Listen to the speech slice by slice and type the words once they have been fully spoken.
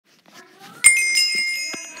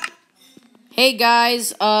Hey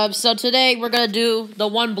guys, so today we're gonna do the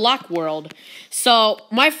one block world. So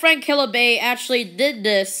my friend Killer Bay actually did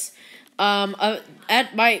this.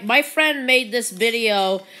 My friend made this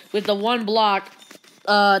video with the one block,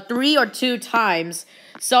 3 or 2 times.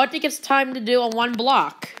 So I think it's time to do a one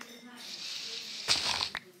block.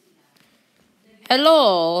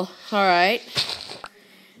 Hello. All right.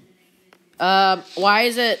 Why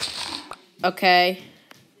is it? Okay.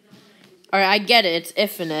 All right, I get it. It's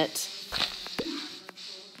infinite.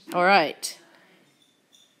 Alright.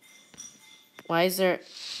 Why is there...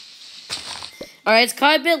 Alright, it's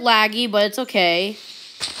kind of a bit laggy, but it's okay.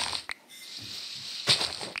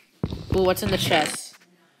 Ooh, what's in the chest?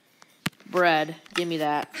 Bread. Give me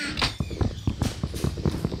that.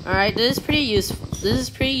 Alright, this is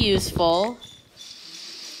pretty useful.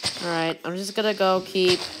 Alright, I'm just gonna go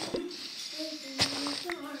keep...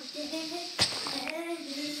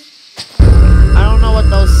 I don't know what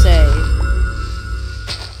those say.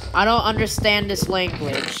 I don't understand this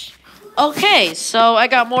language. Okay, so I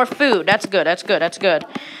got more food. That's good, that's good, that's good.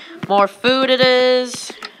 More food it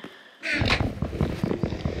is.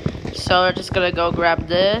 So we're just gonna go grab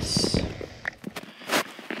this.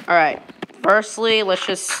 Alright, firstly, let's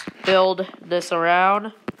just build this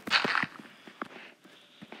around.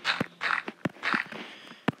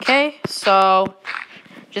 Okay, so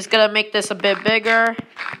just gonna make this a bit bigger.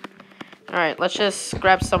 Alright, let's just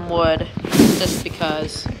grab some wood, just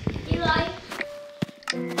because.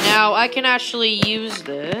 Now, I can actually use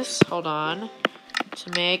this, hold on,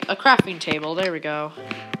 to make a crafting table. There we go.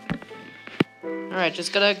 Alright,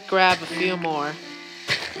 just gonna grab a few more.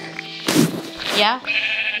 Yeah?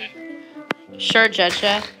 Sure,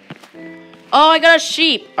 Jecha. Oh, I got a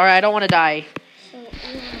sheep! Alright, I don't want to die.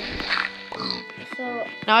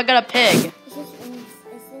 Now I got a pig.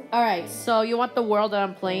 Alright, so you want the world that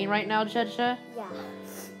I'm playing right now, Jecha? Yeah.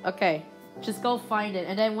 Okay. Just go find it,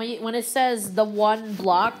 and then when it says the one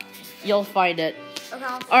block, you'll find it. Okay.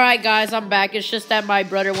 Alright guys, I'm back. It's just that my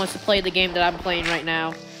brother wants to play the game that I'm playing right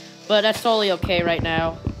now. But that's totally okay right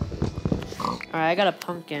now. Alright, I got a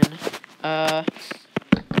pumpkin. Now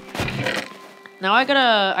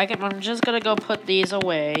I'm just gonna go put these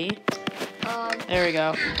away. There we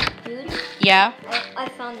go. Dude? Yeah? I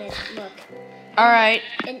found it. Look. Alright.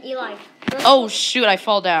 And Eli. Look. Oh shoot, I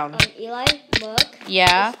fall down. Eli, look.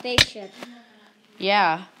 Yeah? The spaceship.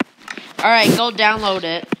 Yeah. Alright, go download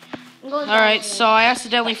it. Alright, so I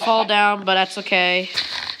accidentally fall down, but that's okay.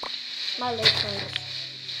 My leg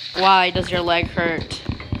hurts. Why does your leg hurt?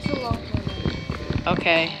 It's a long time.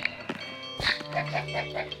 Okay.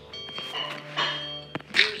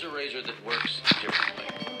 Here's a razor that works differently.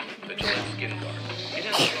 The Gillette Skin Guard. It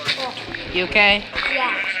has You okay?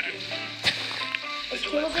 Yeah. It's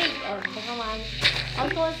Kilobit. Oh, never mind. I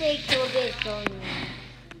was going to say Kilobit is going in.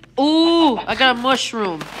 Ooh, I got a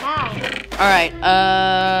mushroom. How? Alright,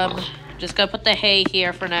 just gonna put the hay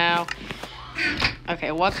here for now.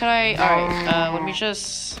 Okay, what could I... Alright, let me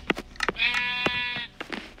just...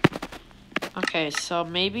 Okay, so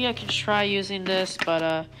maybe I can try using this,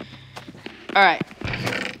 but, Alright.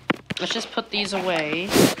 Let's just put these away.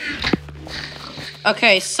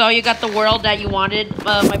 Okay, so you got the world that you wanted,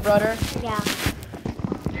 my brother? Yeah.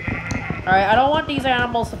 Alright, I don't want these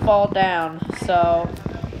animals to fall down, so...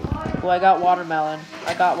 Well, I got watermelon.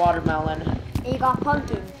 And you got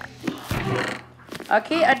pumpkin.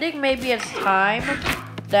 Okay, I think maybe it's time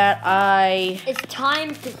that I... It's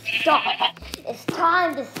time to stop. It's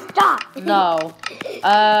time to stop. No.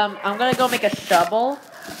 I'm gonna go make a shovel.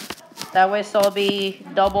 That way, so it'll be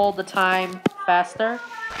double the time faster.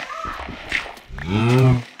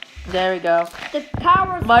 There we go. The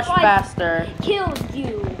power of Much Christ faster. kills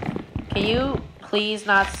you. Can you please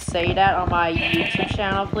not say that on my YouTube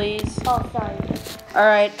channel, please? Oh, sorry.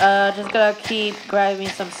 Alright, just gonna keep grabbing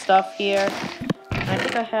some stuff here. I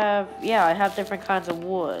think I have different kinds of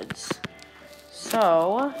woods.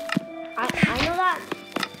 So... I know that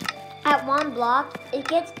at one block, it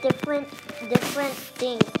gets different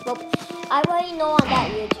things. But I already know on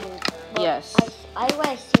that YouTube. But Yes. I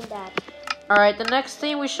already seen that. Alright, the next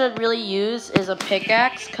thing we should really use is a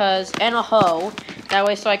pickaxe, and a hoe. That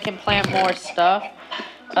way so I can plant more stuff.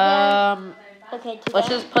 Okay, Let's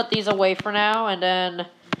just put these away for now, and then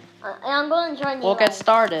and I'm going to join you. we'll get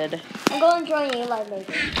started. I'm going to join you like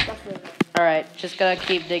later. That's it. Alright, just gotta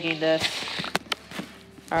keep digging this.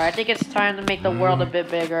 Alright, I think it's time to make the world a bit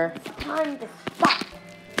bigger. Time to stop.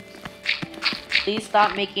 Please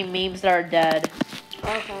stop making memes that are dead.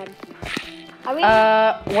 Okay. Are we?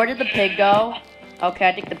 Where did the pig go? Okay,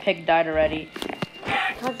 I think the pig died already.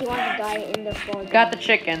 Because he wants to die in the floor. Got the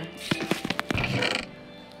chicken.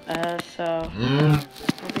 So...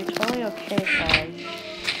 It'll be totally okay,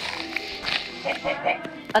 guys.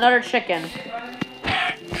 Another chicken.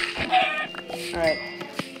 Alright.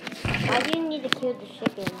 Why do you need to kill the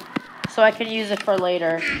chicken? So I can use it for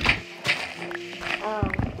later. Oh.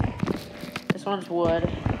 This one's wood.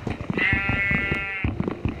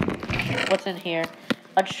 What's in here?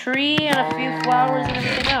 A tree and a few flowers and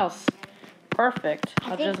everything else. Perfect.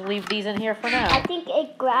 I'll just leave these in here for I now. think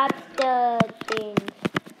it grabs the thing.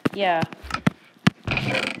 Yeah.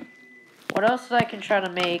 What else I can try to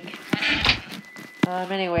make?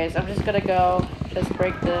 Anyways, I'm just gonna go just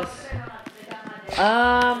break this.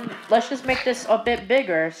 Let's just make this a bit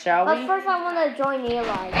bigger, shall But we? first I want to join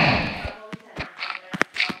Eli.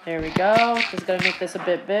 There we go. Just gonna make this a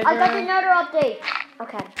bit bigger. I got another update.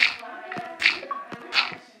 Okay.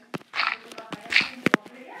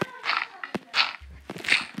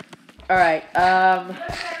 Alright,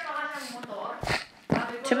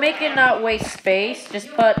 to make it not waste space, just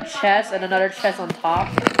put chest and another chest on top.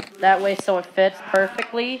 That way so it fits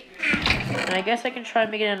perfectly. And I guess I can try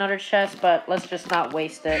making another chest, but let's just not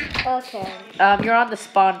waste it. Okay. You're on the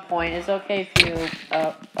spawn point. It's okay if you,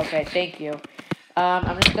 okay, thank you.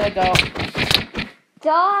 I'm just gonna go.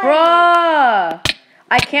 Die! Bruh!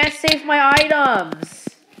 I can't save my items!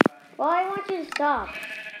 Well, I want you to stop.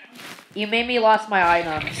 You made me lost my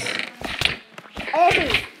items.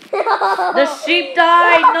 Hey! The sheep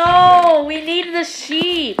died! No! We needed the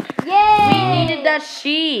sheep! Yay! We needed that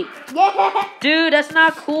sheep! Yeah! Dude, that's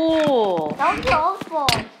not cool! That was your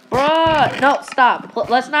fault. Bruh! No, stop.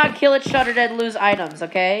 Let's not kill each other and lose items,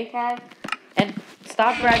 okay? Okay. And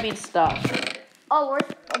stop grabbing stuff. Oh, where's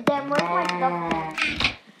my stuff?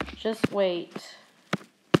 Just wait.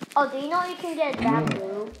 Oh, do you know you can get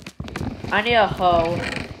bamboo? I need a hoe.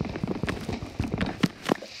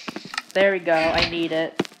 There we go. I need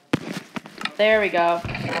it. There we go.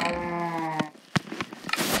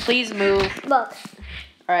 Please move. Look.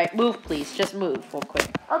 Alright, move please. Just move real quick.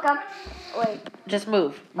 Okay. Wait. Just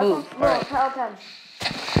move. Move. Okay. Alright. Okay.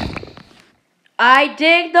 I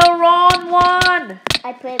dig the wrong one!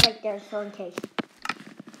 I put it right there, so in case.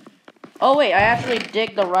 Oh wait, I actually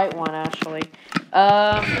dig the right one actually.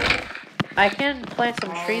 I can plant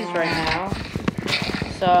some trees right now.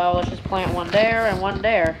 So let's just plant one there and one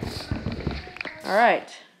there.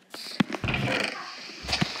 Alright.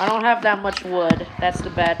 I don't have that much wood. That's the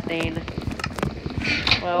bad thing.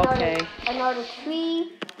 Well, okay. Another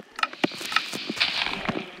tree.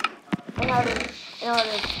 Another.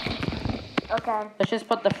 Okay. Let's just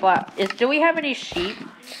put the flat. Do we have any sheep?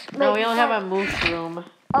 No, we only have a moose room.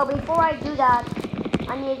 Oh, before I do that,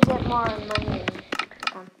 I need to get more money.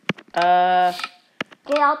 Okay.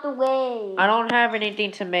 Get out the way. I don't have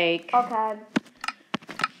anything to make. Okay.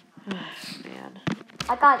 Man.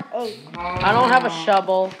 I got 8. I don't have a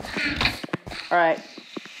shovel. Alright.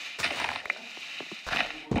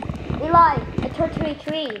 Eli, I turned to a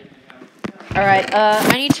tree. Alright,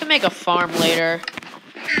 I need to make a farm later.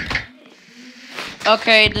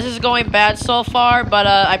 Okay, this is going bad so far, but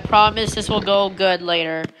I promise this will go good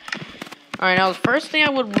later. Alright, now the first thing I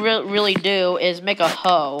would really do is make a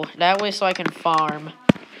hoe. That way so I can farm.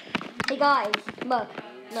 Hey guys, look.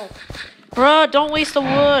 Bruh, don't waste the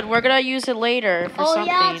wood. We're gonna use it later for something.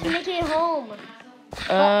 Yeah, to make it home.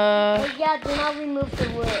 But yeah, do not remove the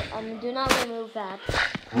wood. Do not remove that.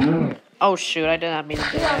 Oh shoot, I did not mean to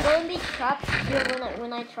do Dude, I'm that. going to be trapped here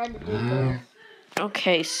when I try to do this.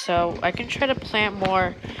 Okay, so I can try to plant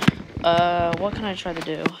more. What can I try to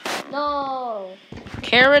do? No.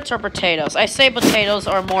 Carrots or potatoes? I say potatoes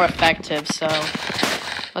are more effective, so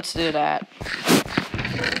let's do that.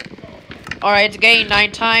 Alright, it's getting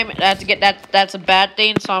nighttime. That's a bad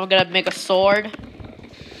thing, so I'm gonna make a sword.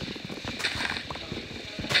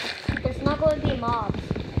 There's not going to be mobs.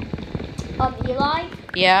 Eli?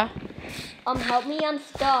 Yeah? Help me, I'm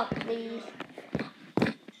stuck, please.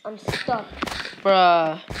 I'm stuck.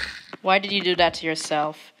 Bruh. Why did you do that to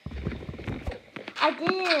yourself? I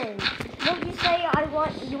didn't. Look, you say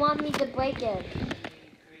you want me to break it.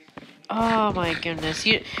 Oh my goodness.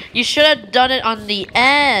 You should have done it on the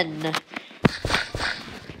end.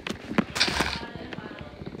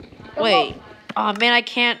 Wait. Oh man, I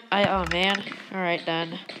can't. Oh man. Alright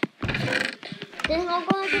then. Then I'm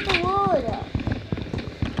going to get the wood.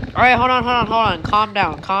 Alright, hold on. Calm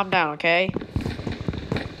down, okay?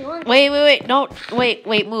 You want Wait. No, wait,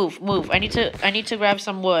 move. I need to grab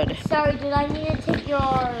some wood. Sorry, dude, I need to take your...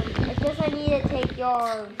 I guess I need to take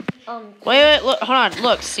your... Wait, look, hold on.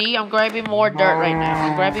 Look, see? I'm grabbing more dirt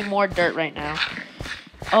right now.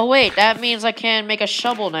 Oh, wait, that means I can make a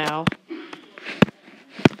shovel now.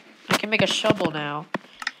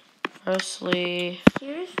 Firstly...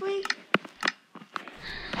 Seriously?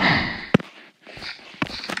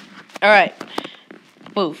 All right.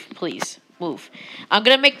 Move, please. Move. I'm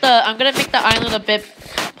gonna make the island a bit.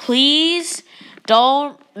 Please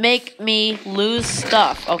don't make me lose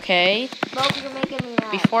stuff, okay? Both you're making me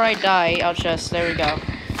mad. Before I die, I'll just there we go.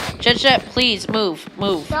 Jet, please move.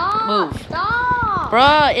 Stop! Move. Stop!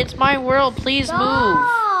 Bruh, it's my world. Please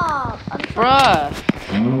Stop! I'm move. trying-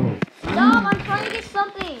 Bruh. Stop! I'm trying to get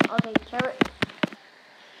something. Okay, carrot.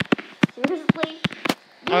 Seriously?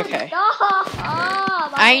 Dude, Okay.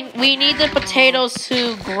 Stop! We need the potatoes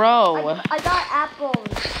to grow. I got apples.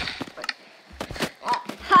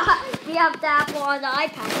 We have the apple on the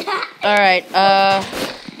iPad. All right.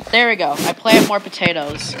 There we go. I planted more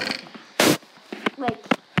potatoes. Wait,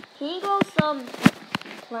 can you grow some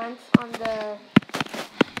plants on the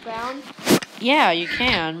ground? Yeah, you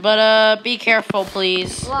can, but be careful,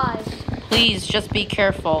 please. Why? Please, just be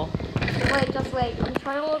careful. Wait, just wait. I'm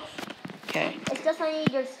trying to look. Okay. It's just I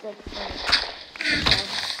need your sticks. Okay.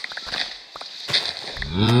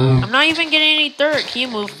 I'm not even getting any dirt. Can you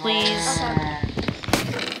move, please? Okay.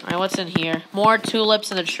 Alright, what's in here? More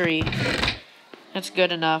tulips in the tree. That's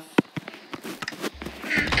good enough.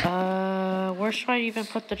 Where should I even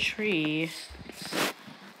put the tree?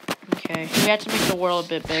 Okay, we have to make the world a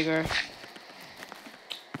bit bigger.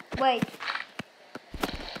 Wait.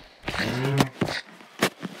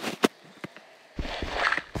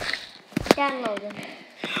 Downloading.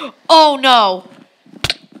 Oh no!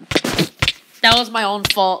 That was my own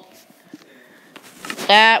fault.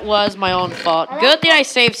 That was my own fault. Good thing I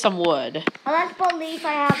saved some wood. Let's believe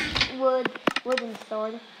I have wooden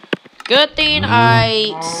sword. Good thing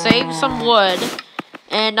I saved some wood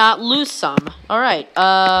and not lose some. Alright,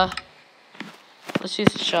 let's use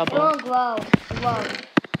the It shovel. won't grow. It won't.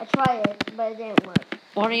 I tried it, but it didn't work.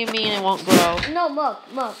 What do you mean it won't grow? No, look.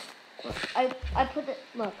 I put it,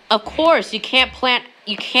 look. Of course, you can't plant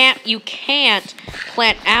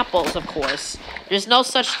plant apples, of course. There's no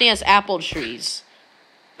such thing as apple trees.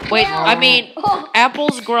 Wait, Yeah. I mean,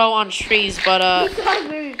 apples grow on trees, but, You got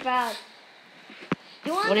very fast.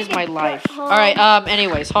 You wanna what is make my a dirt life? home? Alright,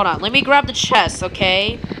 anyways, hold on. Let me grab the chest,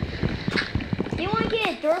 okay? You want to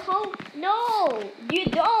get a dirt hole? No, you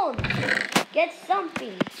don't. Get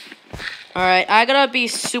something. Alright, I gotta be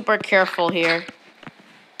super careful here.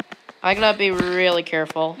 I gotta be really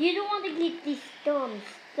careful. You don't want to get these stones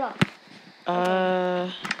stuck.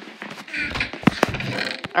 Alright,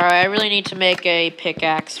 I really need to make a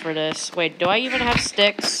pickaxe for this. Wait, do I even have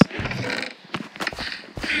sticks?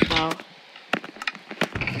 No.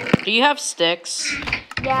 Do you have sticks?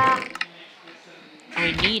 Yeah.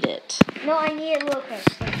 I need it. No, I need it real quick.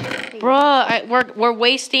 Bruh, we're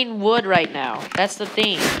wasting wood right now. That's the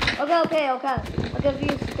thing. Okay. I'll give you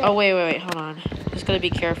sticks. Oh, wait, hold on. Just gotta be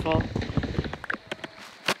careful.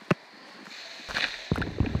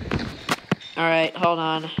 Alright, hold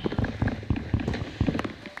on.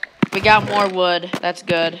 We got more wood. That's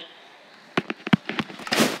good.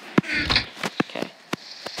 Okay.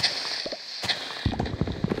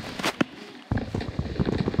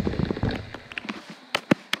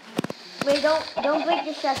 Wait, don't break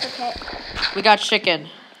the chest, okay? We got chicken.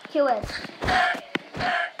 Kill it.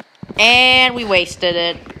 And we wasted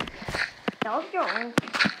it. That was your own.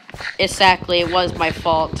 Exactly, it was my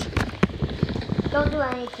fault. Don't do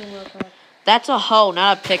anything real quick. That's a hoe,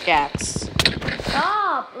 not a pickaxe.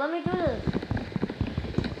 Stop! Let me do this.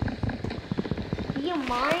 Do you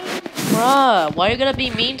mind? Bruh, why are you gonna be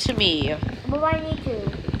mean to me? What do I need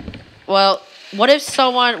to? Well, what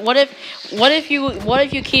if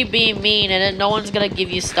you keep being mean and then no one's gonna give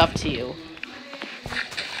you stuff to you?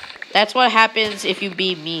 That's what happens if you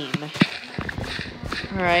be mean.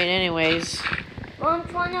 Alright, anyways. Well, I'm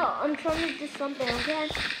trying to do something, okay?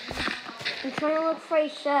 I'm trying to look for a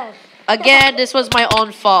chef. Again, this was my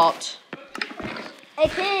own fault. A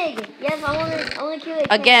pig! Yes, I wanna kill a pig.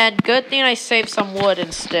 Again, good thing I saved some wood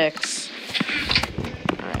and sticks.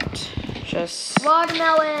 Alright, just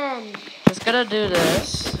Watermelon! gonna do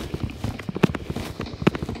this.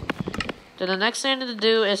 Then the next thing to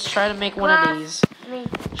do is try to make one of these.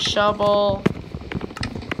 Shovel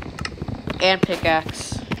and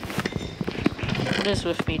pickaxe. What is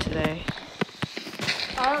with me today?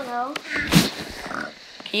 I don't know.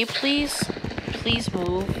 Can you please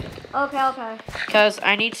move? Okay. Because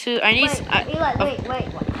I need. Eli, wait.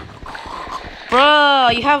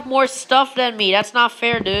 Bruh, you have more stuff than me. That's not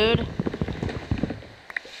fair, dude.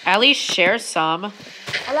 At least share some.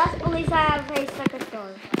 At least I have a second store.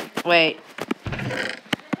 Wait.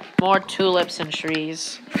 More tulips and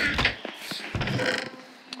trees.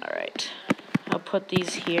 Alright. I'll put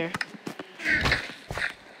these here.